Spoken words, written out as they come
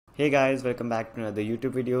Hey guys, welcome back to another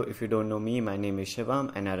YouTube video. If you don't know me, my name is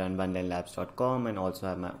Shivam and I run onelinelabs.com and also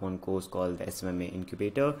have my own course called the SMMA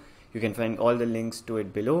Incubator. You can find all the links to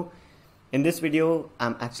it below. In this video,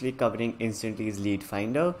 I'm actually covering Instantly's Lead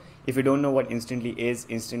Finder. If you don't know what Instantly is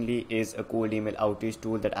a cold email outreach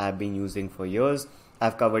tool that I've been using for years.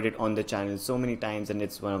 I've covered it on the channel so many times and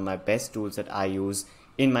it's one of my best tools that I use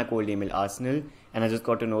in my cold email arsenal. And I just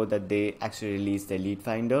got to know that they actually released their Lead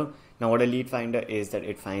Finder. Now what a lead finder is that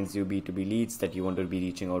it finds you B2B leads that you want to be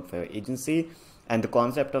reaching out for your agency. And the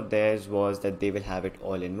concept of theirs was that they will have it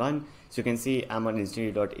all in one. So you can see I'm on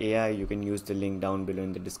Instantly.ai. You can use the link down below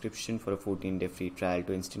in the description for a 14-day free trial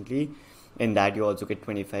to Instantly. In that you also get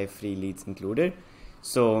 25 free leads included.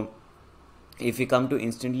 So if you come to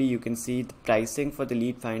Instantly, you can see the pricing for the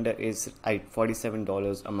lead finder is at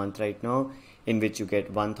 $47 a month right now, in which you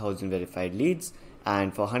get 1,000 verified leads.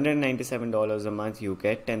 And for $197 a month, you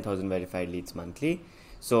get 10,000 verified leads monthly.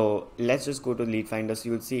 So let's just go to Lead Finder. So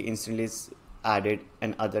you'll see Instantly's added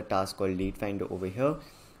another task called Lead Finder over here.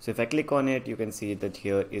 So if I click on it, you can see that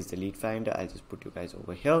here is the Lead Finder. I'll just put you guys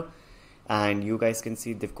over here. And you guys can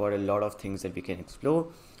see they've got a lot of things that we can explore.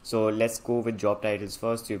 So let's go with job titles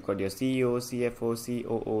first. You've got your CEO, CFO,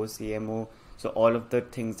 COO, CMO. So all of the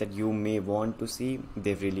things that you may want to see,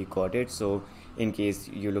 they've really got it. So in case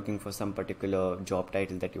you're looking for some particular job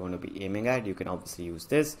title that you want to be aiming at, you can obviously use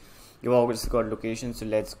this. You've also got location. So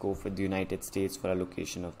let's go for the United States for a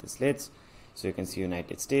location of this list. So you can see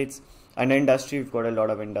United States. Under industry, we've got a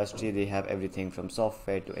lot of industry. They have everything from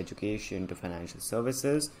software to education to financial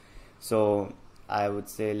services. So I would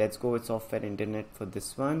say let's go with software internet for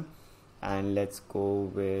this one. And let's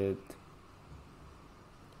go with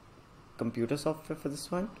computer software for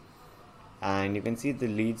this one. And you can see the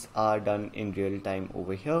leads are done in real time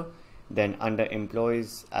over here. Then under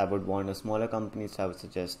employees, I would want a smaller company, so I would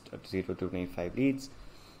suggest 0 to 25 leads.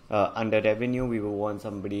 Under revenue, we will want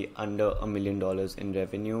somebody under $1 million in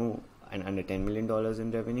revenue and under $10 million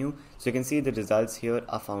in revenue. So you can see the results here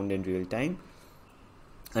are found in real time.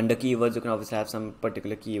 Under keywords, you can obviously have some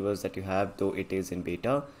particular keywords that you have, though it is in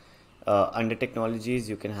beta. Under technologies,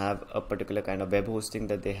 you can have a particular kind of web hosting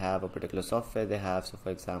that they have, a particular software they have. So for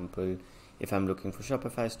example, if I'm looking for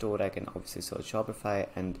Shopify store, I can obviously search Shopify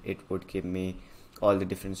and it would give me all the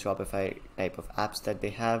different Shopify type of apps that they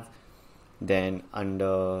have. Then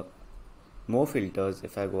under more filters,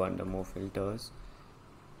 if I go under more filters,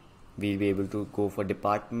 we'll be able to go for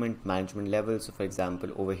department management level. So for example,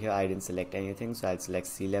 over here, I didn't select anything. So I'll select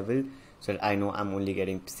C-level. So I know I'm only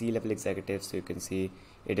getting C-level executives. So you can see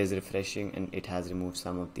it is refreshing and it has removed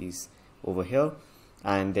some of these over here.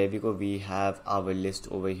 And there we go. We have our list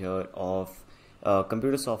over here of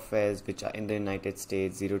computer softwares which are in the United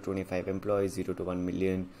States, 0 to 25 employees, 0 to 1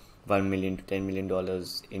 million, $1 million to $10 million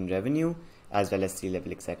in revenue, as well as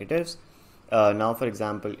C-level executives. Now, for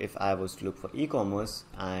example, if I was to look for e-commerce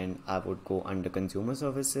and I would go under consumer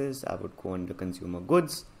services, I would go under consumer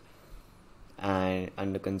goods, and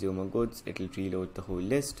under consumer goods, it will reload the whole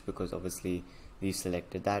list because obviously we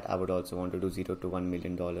selected that. I would also want to do 0 to $1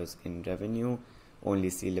 million in revenue, only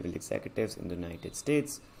C-level executives in the United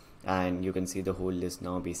States. And you can see the whole list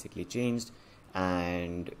now basically changed.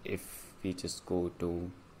 And if we just go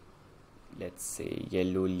to, let's say,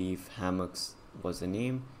 yellow leaf hammocks was the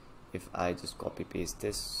name. If I just copy paste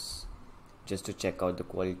this just to check out the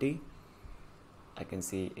quality, I can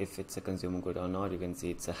see if it's a consumer good or not. You can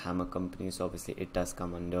see it's a hammock company, so obviously it does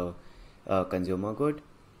come under consumer good.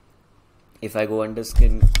 If I go under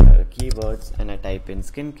skin keywords and I type in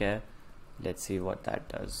skincare, let's see what that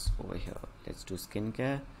does over here. Let's do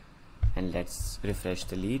skincare and let's refresh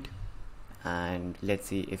the lead and let's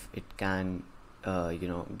see if it can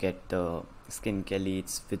get the skincare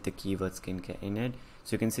leads with the keyword skincare in it.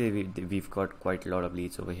 So you can see we've got quite a lot of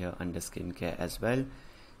leads over here under skincare as well.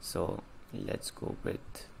 So let's go with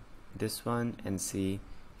this one and see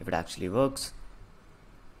if it actually works.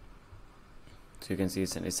 So you can see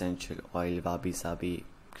it's an essential oil Wabi Sabi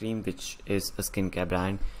cream, which is a skincare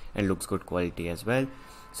brand and looks good quality as well.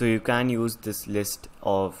 So you can use this list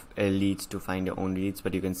of leads to find your own leads,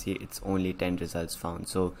 but you can see it's only 10 results found.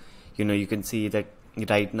 So you can see that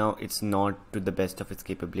right now it's not to the best of its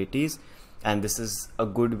capabilities, and this is a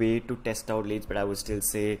good way to test out leads. But I would still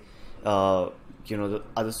say the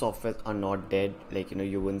other softwares are not dead. Like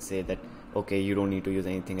you wouldn't say that okay, you don't need to use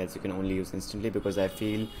anything else, you can only use Instantly, because I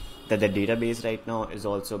feel that the database right now is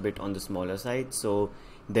also a bit on the smaller side. So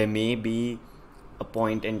there may be a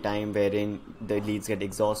point in time wherein the leads get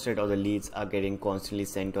exhausted or the leads are getting constantly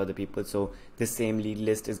sent to other people. So this same lead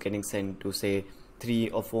list is getting sent to say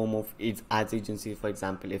 3 or 4 more ads agencies. For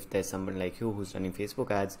example, if there's someone like you who's running Facebook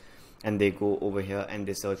ads, and they go over here and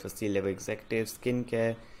they search for C-level executives,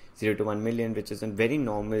 skincare, 0 to 1 million, which is a very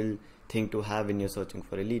normal thing to have when you're searching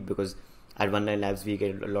for a lead, because at One Line Labs we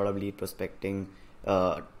get a lot of lead prospecting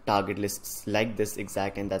target lists like this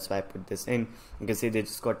exact, and that's why I put this in. You can see they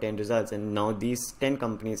just got 10 results, and now these 10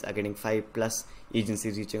 companies are getting 5+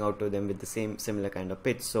 agencies reaching out to them with the similar kind of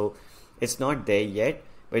pitch. So it's not there yet,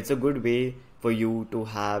 but it's a good way for you to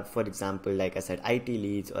have, for example, like I said, IT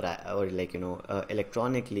leads, or like, you know,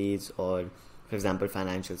 electronic leads, or for example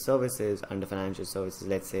financial services. Under financial services,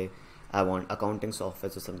 let's say I want accounting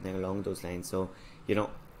software or something along those lines. So, you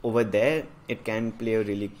know, over there it can play a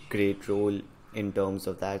really great role in terms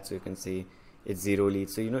of that. So you can see it's 0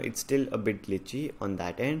 leads, so you know it's still a bit glitchy on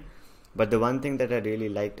that end. But the one thing that I really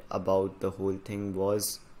liked about the whole thing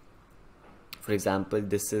was, for example,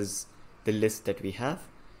 this is the list that we have,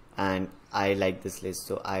 and I like this list.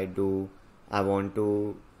 So I want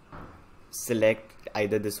to select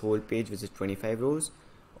either this whole page, which is 25 rows,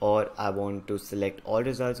 or I want to select all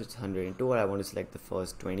results, which is 102, or I want to select the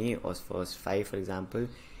first 20 or first 5, for example.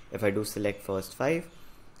 If I do select first 5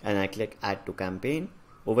 and I click add to campaign,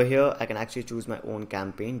 over here I can actually choose my own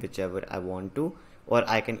campaign, whichever I want to, or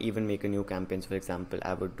I can even make a new campaign. So for example,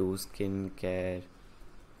 I would do skincare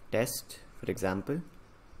test, for example,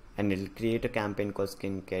 and it'll create a campaign called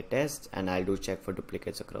skincare test, and I'll do check for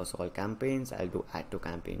duplicates across all campaigns. I'll do add to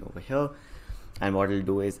campaign over here, and what it'll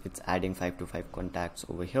do is it's adding 5 to 5 contacts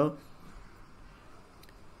over here.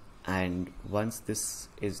 And once this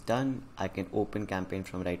is done, I can open campaign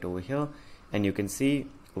from right over here, and you can see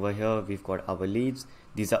over here we've got our leads.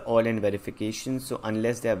 These are all in verification, so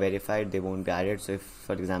unless they are verified they won't be added. So if,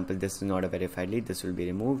 for example, this is not a verified lead, this will be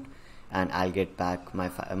removed, and I'll get back my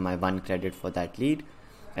 1 credit for that lead.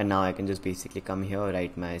 And now I can just basically come here,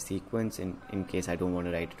 write my sequence in case I don't want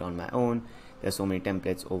to write it on my own. There's so many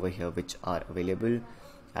templates over here which are available.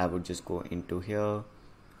 I would just go into here,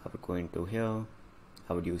 I would go into here,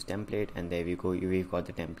 I would use template, and there we go. We've got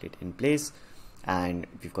the template in place, and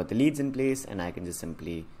we've got the leads in place, and I can just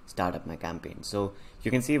simply start up my campaign. So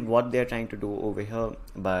you can see what they're trying to do over here.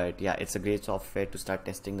 But yeah, it's a great software to start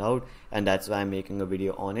testing out, and that's why I'm making a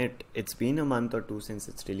video on it. It's been a month or 2 since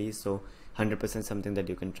it's released, so 100% something that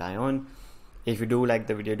you can try on. If you do like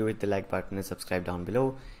the video, do hit the like button and subscribe down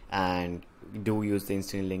below, and do use the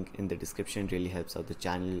Instantly link in the description. It really helps out the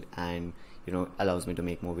channel, and you know, allows me to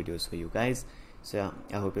make more videos for you guys. So yeah,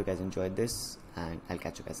 I hope you guys enjoyed this, and I'll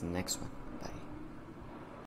catch you guys in the next one.